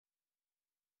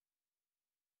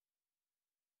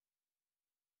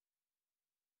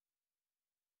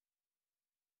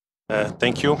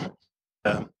Thank you.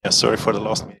 Sorry for the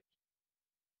last meeting.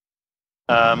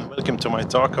 Welcome to my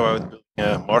talk about building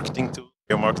a marketing tool,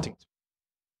 your marketing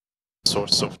tool,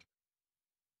 source software.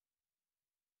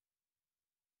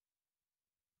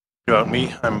 About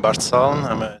me, I'm Bart Saelen.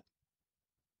 I'm an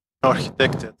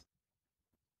architect at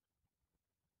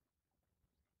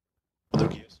another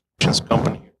Geo Solutions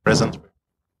company, present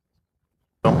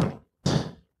company.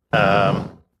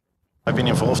 I've been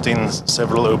involved in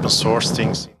several open source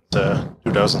things since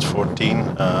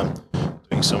 2014,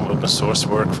 doing some open source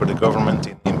work for the government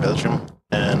in Belgium,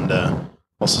 and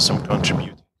also some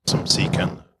contributing to some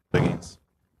CCAN plugins.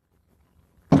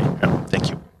 Thank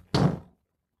you.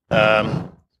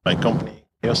 My company,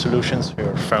 Geo Solutions, we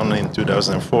were founded in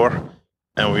 2004,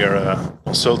 and we are a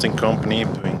consulting company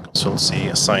doing consultancy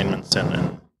assignments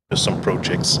and some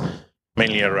projects,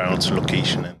 mainly around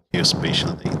location and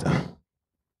geospatial data.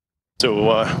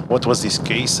 So what was this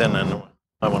case, and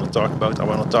I want to talk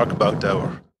about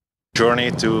our journey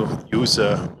to use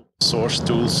source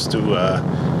tools to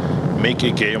make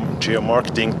a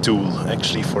geomarketing tool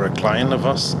actually for a client of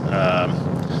us.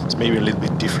 It's maybe a little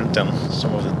bit different than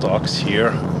some of the talks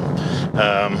here,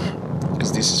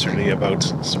 because this is really about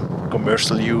some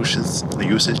commercial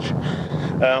usage.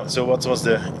 So what was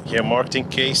the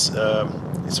geomarketing case?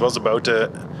 It was about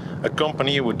a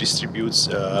company who distributes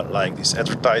like these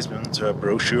advertisement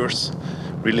brochures,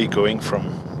 really going from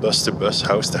bus to bus,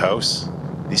 house to house.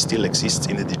 They still exist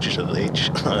in the digital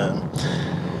age.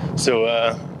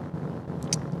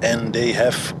 And they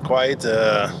have quite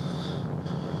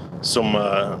some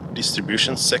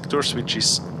distribution sectors, which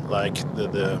is like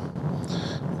the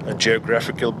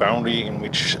geographical boundary in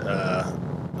which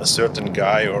a certain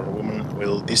guy or woman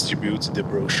will distribute the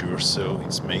brochure. So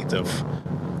it's made of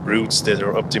routes that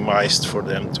are optimized for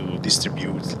them to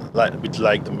distribute, a bit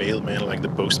like the mailman, like the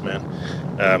postman,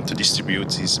 to distribute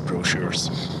these brochures.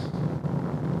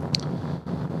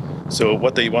 So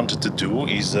what they wanted to do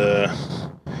is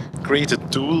create a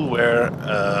tool where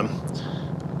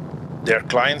their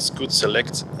clients could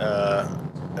select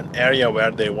an area where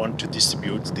they want to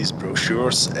distribute these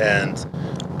brochures and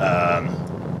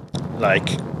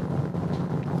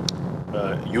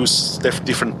use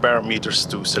different parameters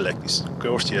to select this. Of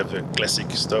course, you have the classic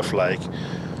stuff like,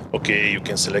 okay, you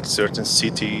can select certain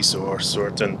cities or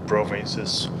certain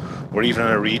provinces or even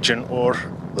a region or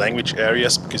language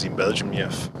areas, because in Belgium you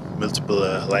have multiple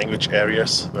language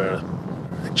areas, where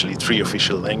actually 3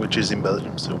 official languages in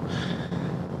Belgium. So,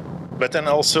 but then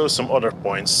also some other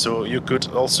points. So you could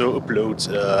also upload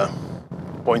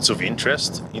points of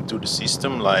interest into the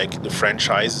system, like the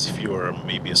franchises. If you are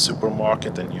maybe a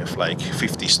supermarket and you have like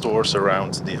 50 stores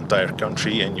around the entire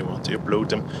country and you want to upload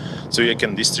them, so you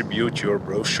can distribute your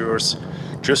brochures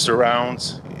just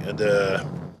around the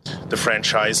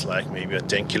franchise, like maybe a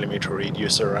 10-kilometer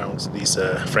radius around these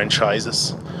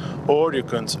franchises. Or you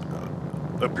can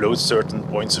upload certain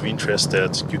points of interest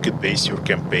that you could base your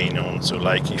campaign on. So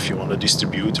like if you want to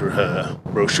distribute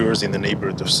brochures in the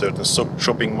neighborhood of certain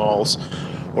shopping malls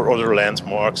or other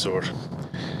landmarks, or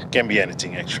can be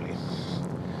anything actually.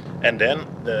 And then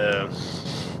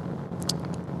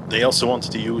they also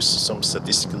wanted to use some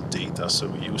statistical data. So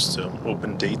we used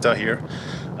open data here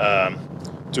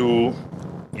to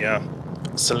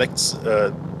select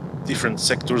different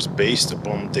sectors based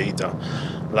upon data,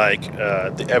 like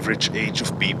the average age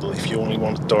of people. If you only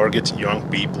want to target young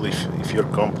people, if your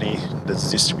company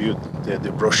that's distribute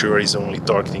the brochure is only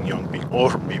targeting young people,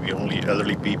 or maybe only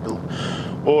elderly people,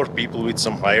 or people with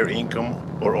some higher income,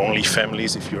 or only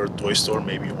families. If you're a toy store,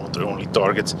 maybe you want to only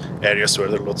target areas where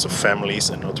there are lots of families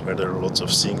and not where there are lots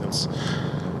of singles,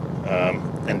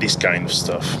 and this kind of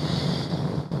stuff.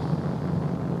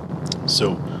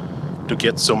 So to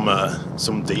get some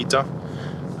data,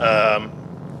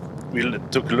 we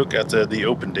took a look at the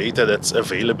open data that's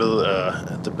available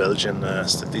at the Belgian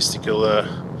statistical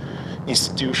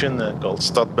institution called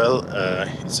Stadbel.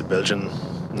 It's a Belgian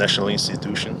national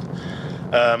institution.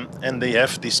 And they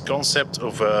have this concept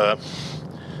of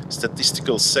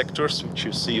statistical sectors, which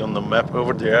you see on the map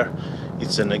over there.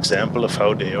 It's an example of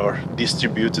how they are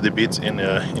distributed a bit in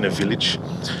a village.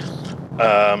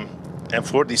 And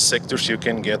for these sectors, you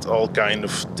can get all kind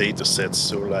of data sets.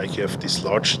 So like you have these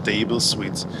large tables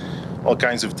with all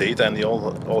kinds of data, and they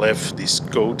all have this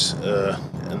code,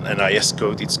 an IS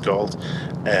code it's called,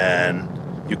 and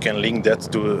you can link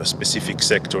that to a specific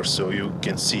sector. So you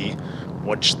can see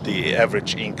what's the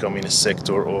average income in a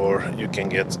sector, or you can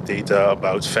get data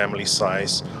about family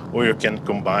size, or you can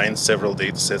combine several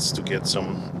data sets to get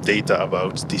some data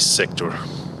about this sector.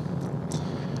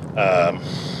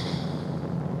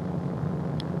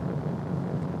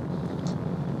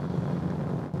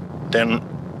 then,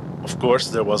 of course,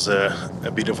 there was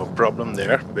a bit of a problem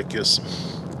there, because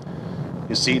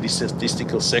you see these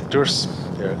statistical sectors,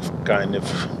 they're kind of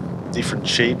different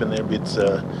shape, and they're a bit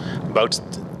about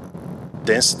the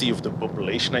density of the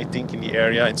population, I think, in the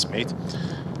area it's made.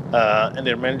 And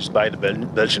they're managed by the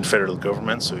Belgian federal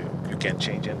government, so you can't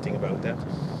change anything about that.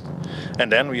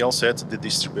 And then we also had the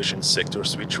distribution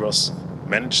sectors, which was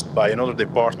managed by another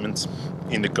department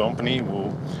in the company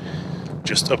who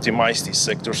just optimized these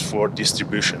sectors for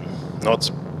distribution,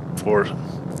 not for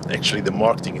actually the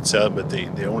marketing itself, but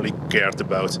they only cared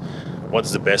about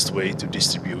what's the best way to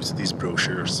distribute these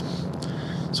brochures.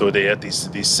 So they had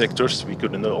these sectors. We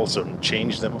couldn't also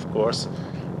change them, of course,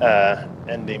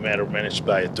 and they were managed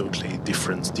by a totally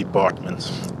different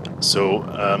department. So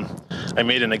I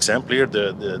made an example here.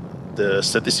 The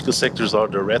statistical sectors are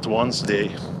the red ones.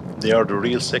 They are the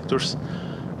real sectors.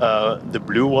 The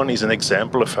blue one is an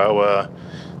example of how a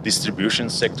distribution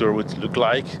sector would look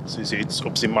like. So it's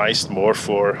optimized more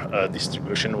for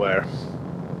distribution, where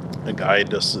a guy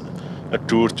does a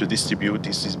tour to distribute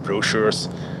these brochures,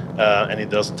 and he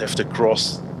doesn't have to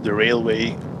cross the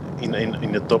railway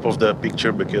in the top of the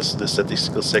picture, because the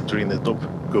statistical sector in the top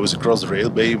goes across the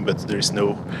railway, but there is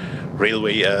no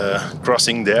railway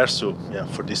crossing there. So yeah,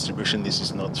 for distribution this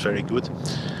is not very good.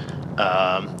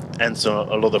 And so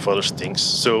a lot of other things.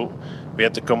 So we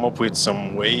had to come up with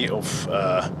some way of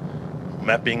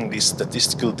mapping these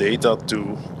statistical data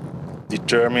to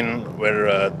determine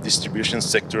whether distribution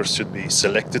sectors should be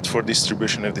selected for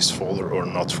distribution of this folder or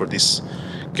not, for this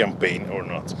campaign or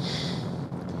not.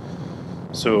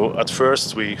 So at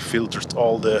first we filtered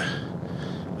all the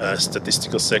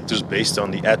statistical sectors based on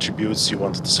the attributes you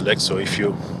wanted to select. So if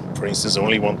you, for instance,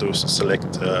 only want to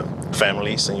select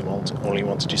families, and you only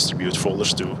want to distribute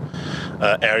folders to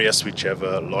areas which have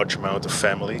a large amount of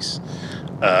families.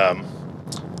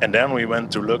 And then we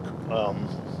went to look,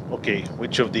 okay,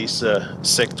 which of these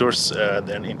sectors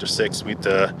then intersects with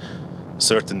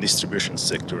certain distribution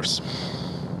sectors.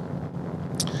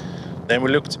 Then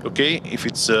we looked, okay, if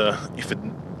a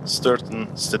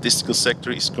certain statistical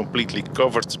sector is completely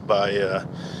covered by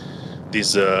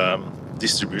this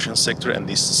distribution sector, and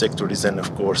this sector is then,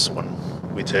 of course, one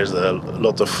which has a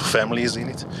lot of families in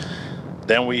it,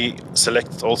 then we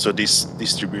selected also this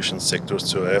distribution sector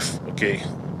to have, okay,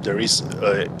 there is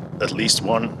at least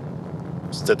one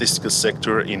statistical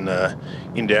sector in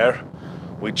there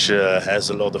which has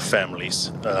a lot of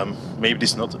families. Maybe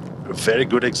this is not a very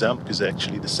good example, because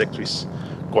actually the sector is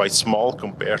quite small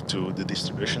compared to the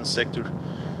distribution sector.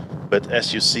 But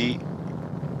as you see,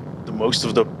 the most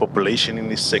of the population in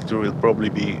this sector will probably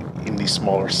be in these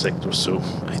smaller sectors. So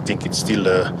I think it's still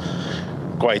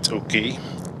quite okay.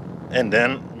 And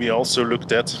then we also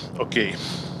looked at, okay,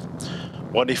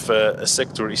 what if a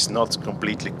sector is not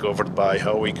completely covered? By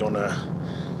how are we gonna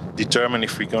determine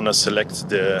if we're gonna select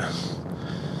the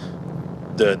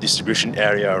distribution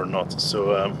area or not?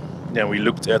 So then we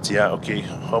looked at, okay,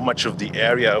 how much of the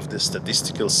area of the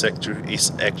statistical sector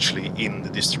is actually in the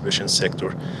distribution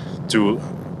sector, to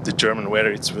determine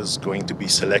whether it was going to be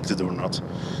selected or not.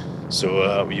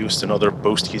 So we used another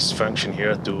Postgis function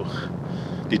here to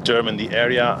determine the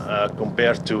area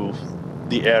compared to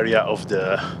the area of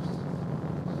the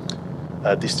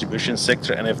distribution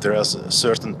sector, and if there is a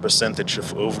certain percentage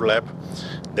of overlap,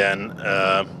 then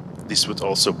this would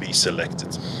also be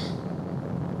selected.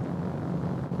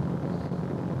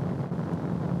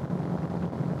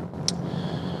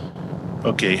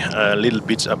 Okay, a little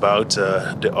bit about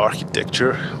the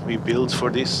architecture we built for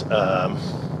this.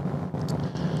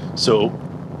 So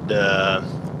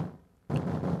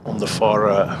on the far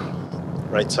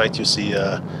right side you see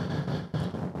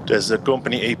there's a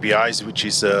company APIs, which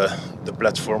is the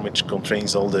platform which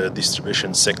contains all the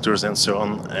distribution sectors and so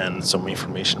on, and some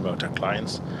information about our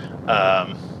clients.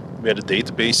 We had a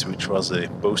database, which was a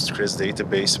Postgis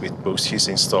database with Postgis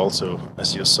installed. So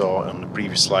as you saw on the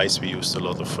previous slides, we used a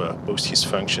lot of Postgis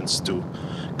functions to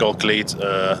calculate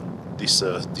this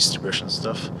distribution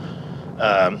stuff.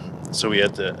 So we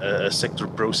had a sector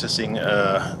processing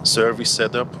service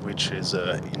setup, which is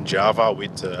in Java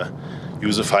with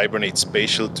use of Hibernate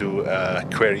Spatial to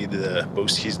query the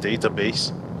Postgis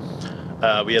database.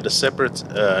 We had a separate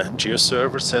Geo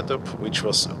Server setup, which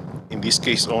was in this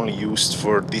case only used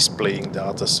for displaying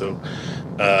data. So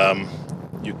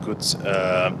you could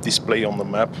display on the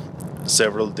map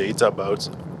several data about,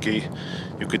 okay,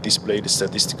 you could display the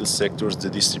statistical sectors, the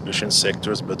distribution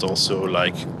sectors, but also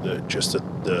like just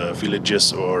the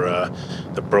villages or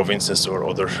the provinces or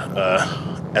other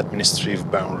administrative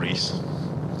boundaries.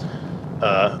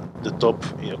 The top,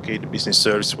 okay, the business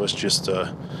service was just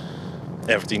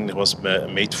everything that was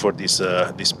made for this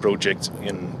project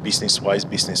in business-wise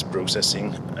business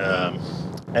processing,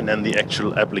 and then the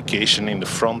actual application in the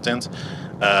front end,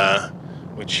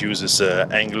 which uses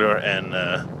Angular and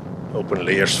open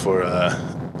layers for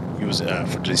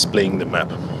for displaying the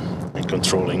map and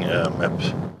controlling map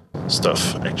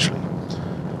stuff. Actually,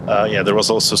 yeah, there was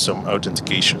also some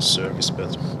authentication service,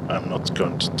 but I'm not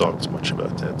going to talk too much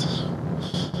about that.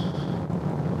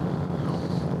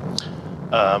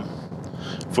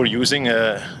 For using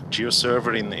a Geo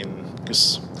Server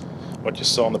because what you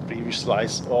saw on the previous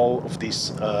slides, all of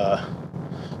these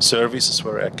services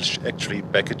were actually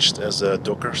packaged as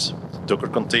Docker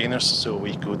containers, so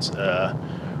we could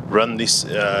run this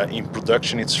in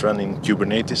production. It's run in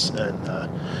Kubernetes,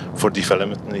 and for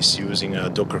development is using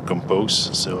Docker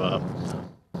Compose. So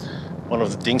one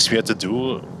of the things we had to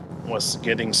do was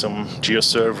getting some Geo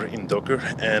Server in Docker,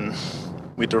 and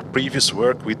with our previous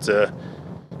work with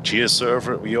Geo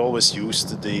Server, we always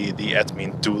used the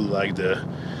admin tool, like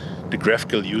the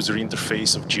graphical user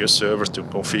interface of Geo Server, to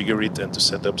configure it and to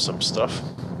set up some stuff.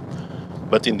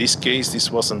 But in this case,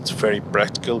 this wasn't very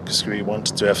practical because we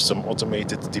wanted to have some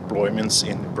automated deployments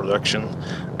in production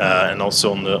and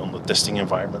also on the testing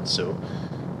environment. So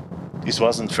this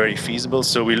wasn't very feasible.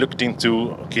 So we looked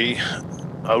into, okay,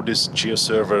 how this Geo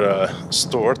Server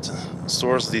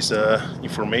stores this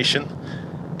information.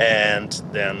 And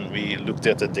then we looked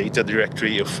at the data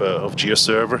directory of Geo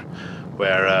Server,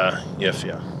 where you have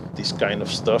this kind of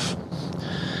stuff.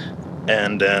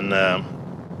 And then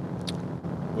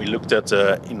we looked at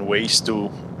in ways to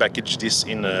package this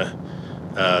in a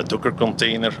Docker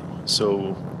container,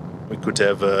 so we could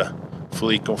have a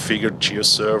fully configured Geo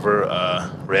Server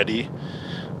ready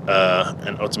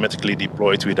and automatically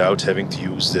deployed without having to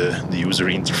use the user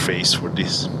interface for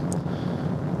this.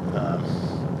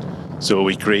 So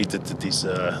we created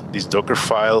this Docker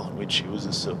file, which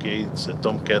uses, okay, it's a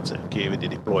Tomcat. Okay, we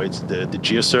deployed the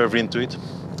Geo Server into it,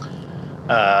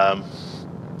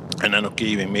 and then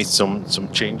okay, we made some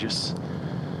changes.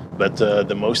 But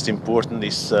the most important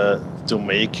is to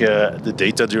make the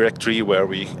data directory, where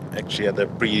we actually had a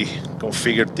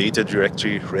pre-configured data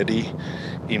directory ready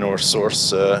in our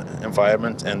source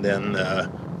environment, and then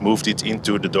moved it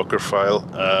into the Docker file,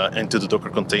 into the Docker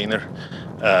container.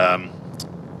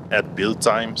 At build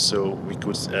time, so we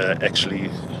could actually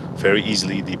very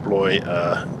easily deploy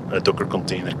a Docker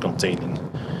container containing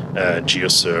Geo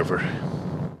Server.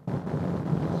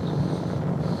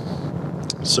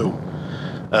 So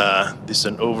this is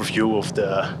an overview of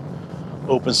the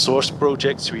open source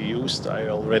projects we used. I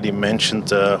already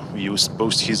mentioned we used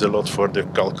Postgis a lot for the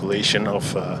calculation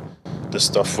of the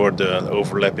stuff for the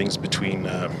overlappings between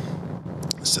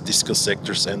statistical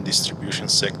sectors and distribution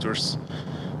sectors.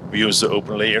 We use the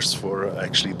open layers for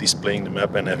actually displaying the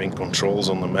map and having controls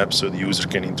on the map so the user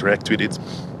can interact with it.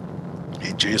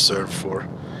 A Geo Server for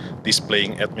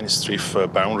displaying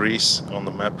administrative boundaries on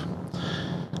the map.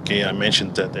 Okay, I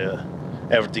mentioned that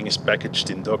everything is packaged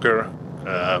in Docker.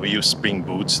 We use Spring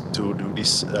Boot to do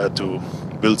this, to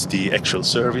build the actual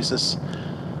services.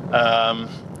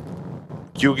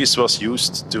 QGis was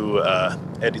used to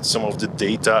edit some of the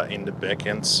data in the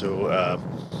backend, so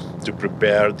to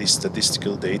prepare the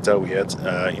statistical data we had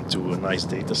into a nice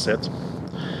data set.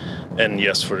 And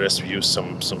yes, for this we use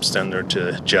some standard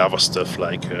Java stuff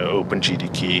like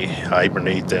OpenGDK,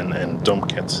 Hibernate, and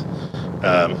Tomcat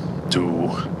to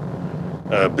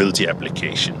build the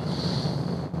application.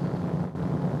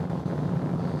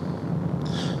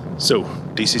 So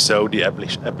this is how the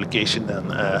application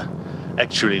then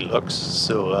actually looks.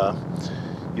 So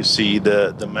you see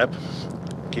the map.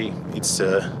 Okay, it's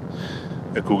a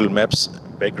Google Maps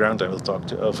background. I will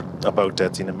talk about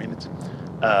that in a minute.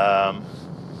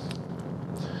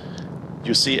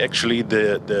 You see actually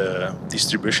the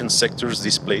distribution sectors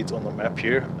displayed on the map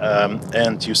here,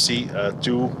 and you see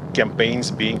two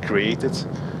campaigns being created,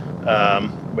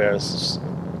 where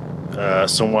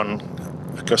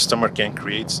a customer can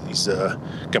create his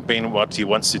campaign what he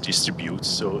wants to distribute.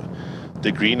 So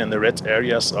the green and the red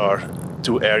areas are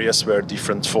two areas where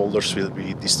different folders will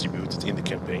be distributed in the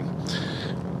campaign.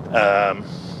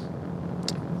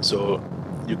 So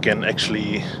you can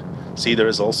actually see there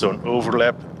is also an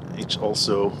overlap. It's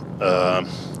also,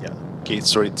 okay,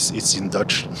 sorry, it's in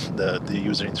Dutch, the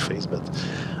user interface, but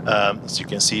as you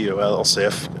can see, you will also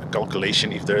have a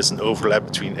calculation if there is an overlap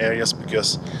between areas,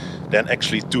 because then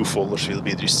actually two folders will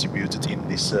be distributed in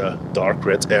this dark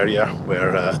red area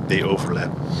where they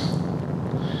overlap.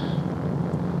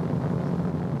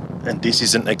 And this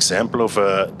is an example of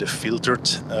the filtered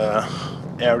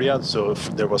area. So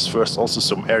if there was first also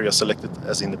some area selected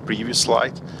as in the previous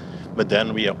slide, but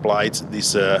then we applied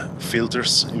these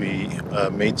filters we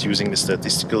made using the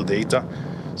statistical data.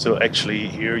 So actually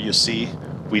here you see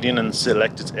within a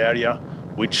selected area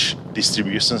which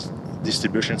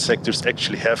distribution sectors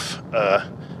actually have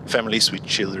families with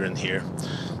children here.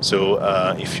 So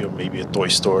if you're maybe a toy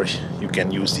store, you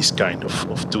can use these kind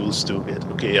of tools to get,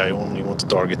 okay, I only want to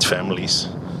target families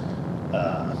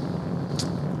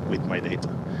with my data.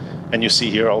 And you see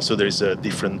here also there's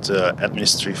different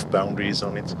administrative boundaries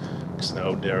on it, because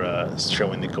now they're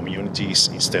showing the communities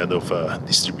instead of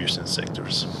distribution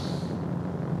sectors.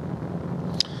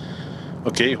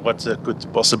 Okay, what could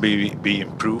possibly be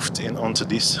improved onto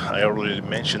this? I already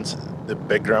mentioned the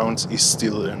background is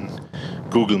still in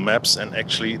Google Maps, and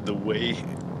actually the way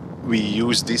we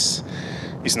use this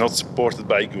is not supported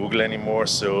by Google anymore.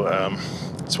 So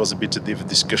it was a bit of a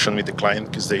discussion with the client,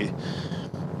 because they,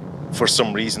 for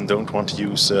some reason, don't want to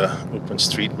use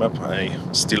OpenStreetMap.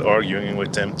 I'm still arguing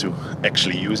with them to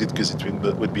actually use it, because it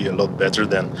would be a lot better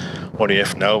than what you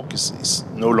have now, because it's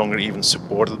no longer even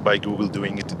supported by Google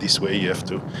doing it this way. You have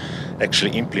to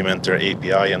actually implement their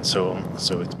API and so on.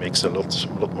 So it makes it a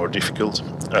lot more difficult.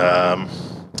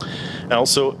 And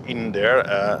also in there,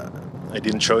 I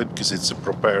didn't show it because it's a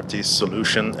proprietary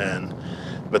solution,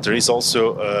 but there is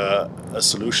also a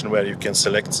solution where you can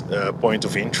select a point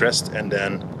of interest and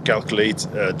then calculate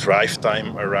drive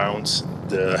time around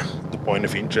the point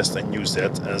of interest and use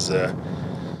that as a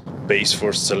base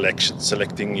for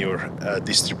selecting your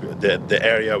the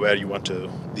area where you want to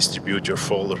distribute your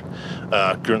folder.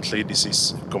 Currently, this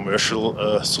is a commercial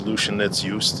solution that's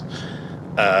used,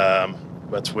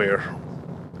 but we're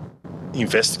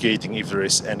investigating if there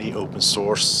is any open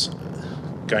source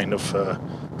kind of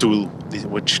tool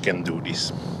which can do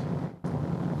this.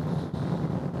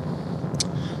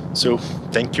 So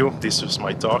thank you. This was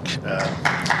my talk.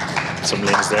 Some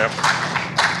links there.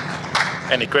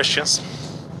 Any questions?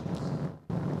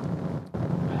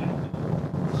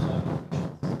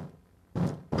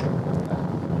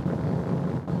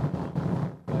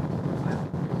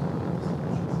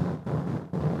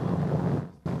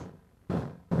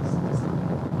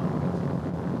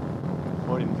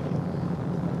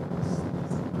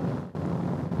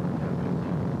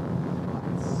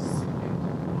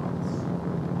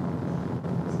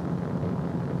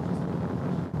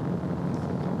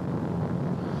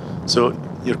 So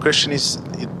your question is,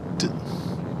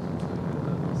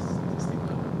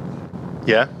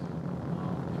 yeah?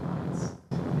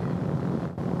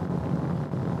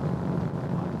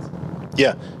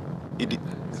 Yeah.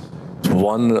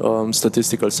 One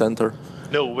statistical center?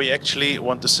 No, we actually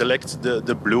want to select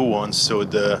the blue ones, so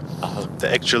the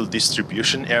actual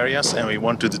distribution areas, and we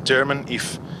want to determine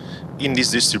if in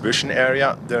this distribution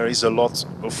area there is a lot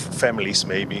of families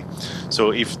maybe.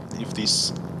 So if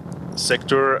this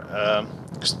sector,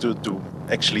 to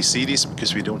actually see this,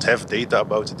 because we don't have data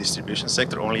about the distribution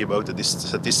sector, only about the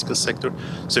statistical sector.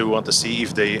 So we want to see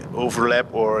if they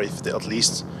overlap, or if at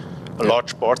least a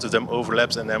large part of them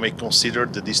overlaps, and then we consider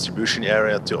the distribution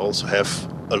area to also have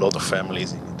a lot of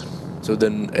families in it. So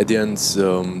then at the end,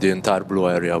 the entire blue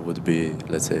area would be,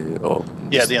 let's say...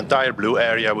 yeah, the entire blue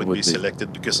area would be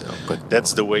selected, because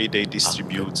that's the way they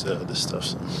distribute the stuff.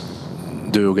 So.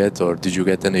 Do you get, or did you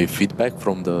get any feedback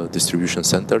from the distribution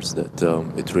centers that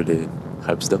it really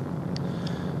helps them?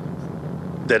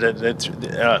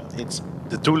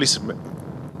 The tool is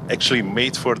actually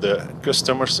made for the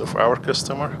customers of our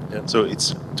customer, so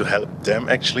it's to help them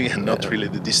actually, and not really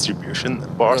the distribution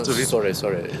part of it.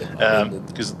 Sorry.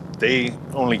 Because they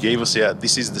only gave us,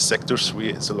 this is the sectors,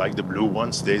 so like the blue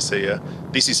ones, they say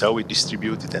this is how we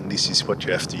distribute it and this is what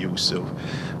you have to use. So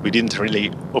we didn't really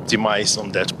optimize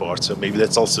on that part. So maybe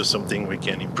that's also something we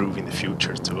can improve in the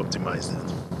future, to optimize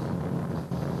that.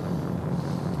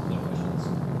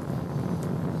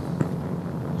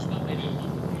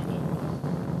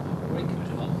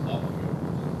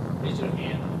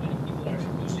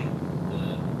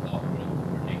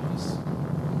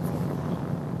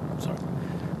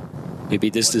 Maybe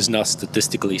this is not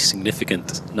statistically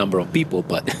significant number of people,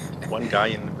 but one guy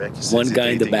in the back is one guy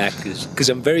in the back, because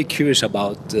I'm very curious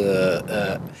about.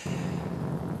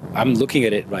 I'm looking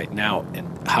at it right now, and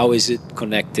how is it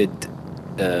connected?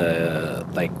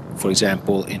 Like, for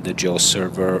example, in the Geo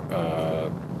Server,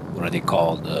 what are they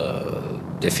called?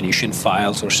 Definition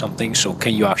files or something. So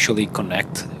can you actually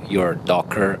connect your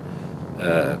Docker?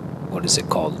 What is it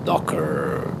called?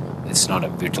 Docker. It's not a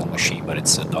virtual machine, but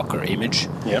it's a Docker image.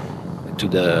 Yeah.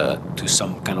 To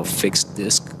some kind of fixed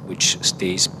disk which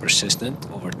stays persistent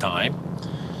over time.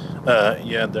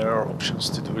 Yeah, there are options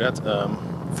to do that.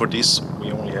 for this,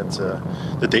 we only had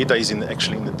the data is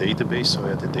actually in the database, so we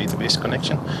had the database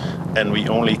connection, and we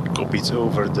only copied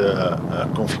over the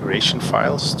configuration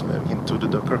files into the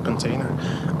Docker container.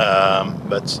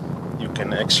 But you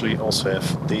can actually also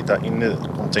have data in the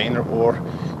container, or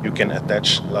you can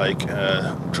attach like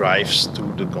drives to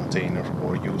the container,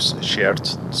 or use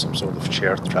some sort of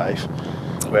shared drive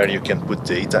where you can put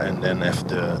data and then have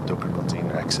the Docker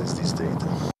container access this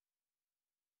data.